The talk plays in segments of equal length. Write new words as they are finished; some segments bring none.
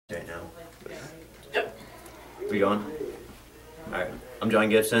Right now. Yep. We going? Alright. I'm John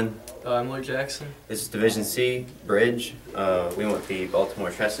Gibson. I'm Lloyd Jackson. This is Division C, Bridge. We went with the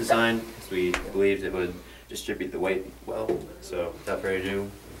Baltimore Truss design because we believed it would distribute the weight well. So without further ado,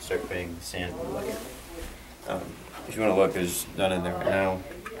 we'll start putting sand on the leg. If you want to look, there's none in there right now.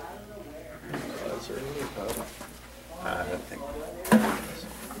 I don't think.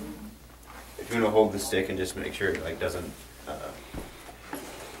 If you want to hold the stick and just make sure it like doesn't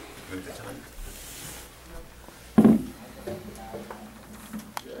move the ton.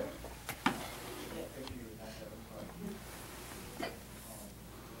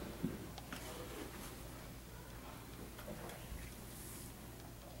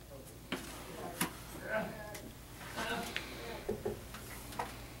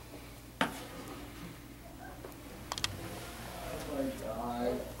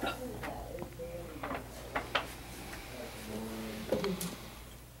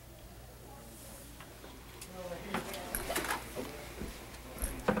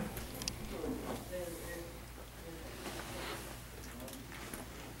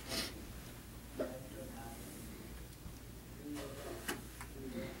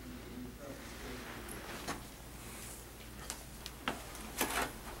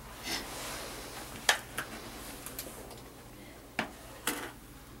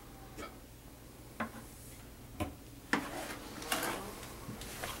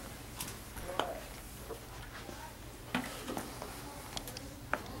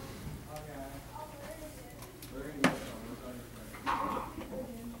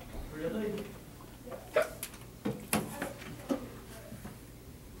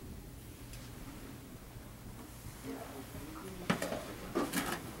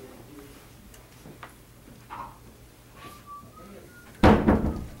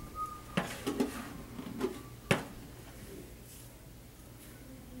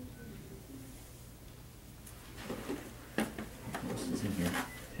 In here,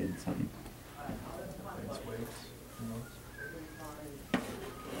 hidden something.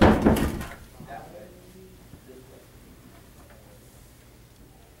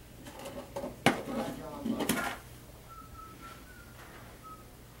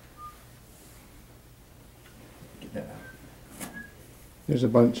 Get that out. There's a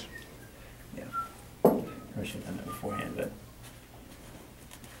bunch. Yeah. Probably should have done that beforehand, but.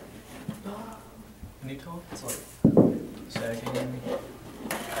 Can you tell if it's like sagging?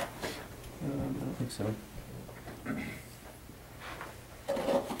 I don't think so.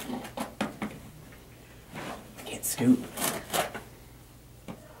 I can't scoot.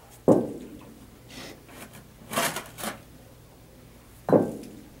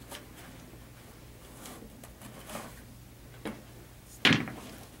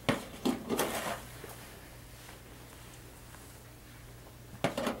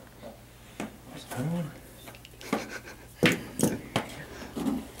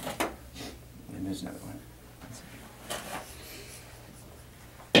 And there's another one.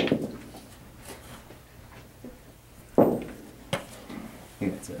 I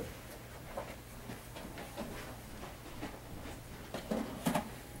think that's it.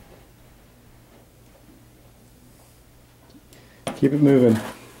 Keep it moving.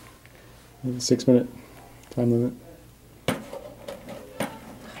 6-minute time limit.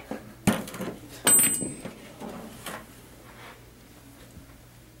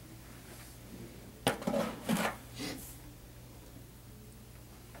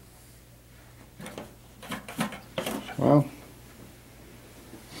 Wow.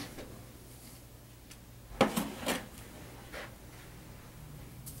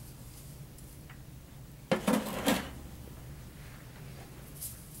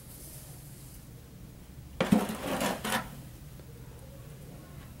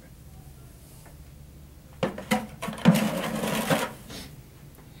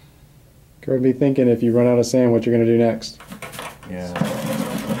 Could be thinking if you run out of sand, what you're going to do next. Yeah.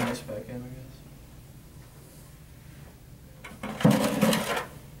 Back in,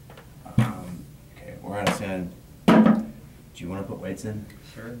 Okay, we're out of sand. Do you want to put weights in?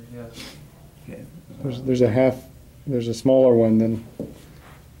 Sure, yeah. Okay. There's a smaller one than.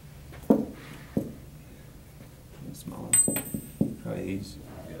 The smallest. Probably these.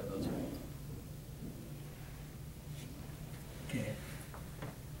 Yeah, those are. Okay.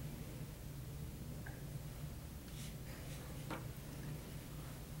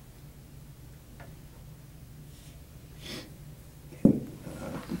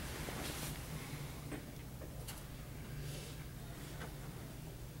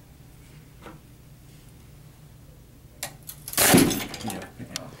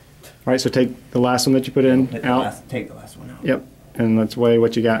 All right, so take the last one that you put in out. Take the last one out. Yep. and let's weigh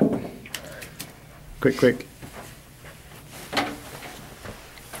what you got. Quick, quick.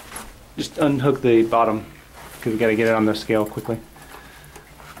 Just unhook the bottom because we got to get it on the scale quickly.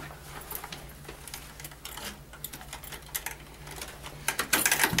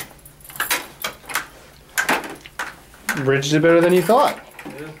 Bridge did better than you thought.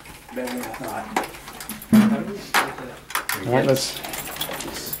 Yeah, better than I thought. All right, let's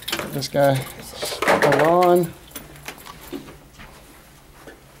put this guy sprinkle on.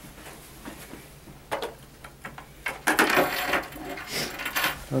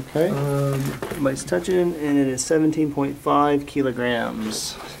 Okay. Everybody's touching, and it is 17.5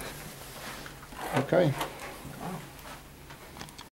 kilograms. Okay.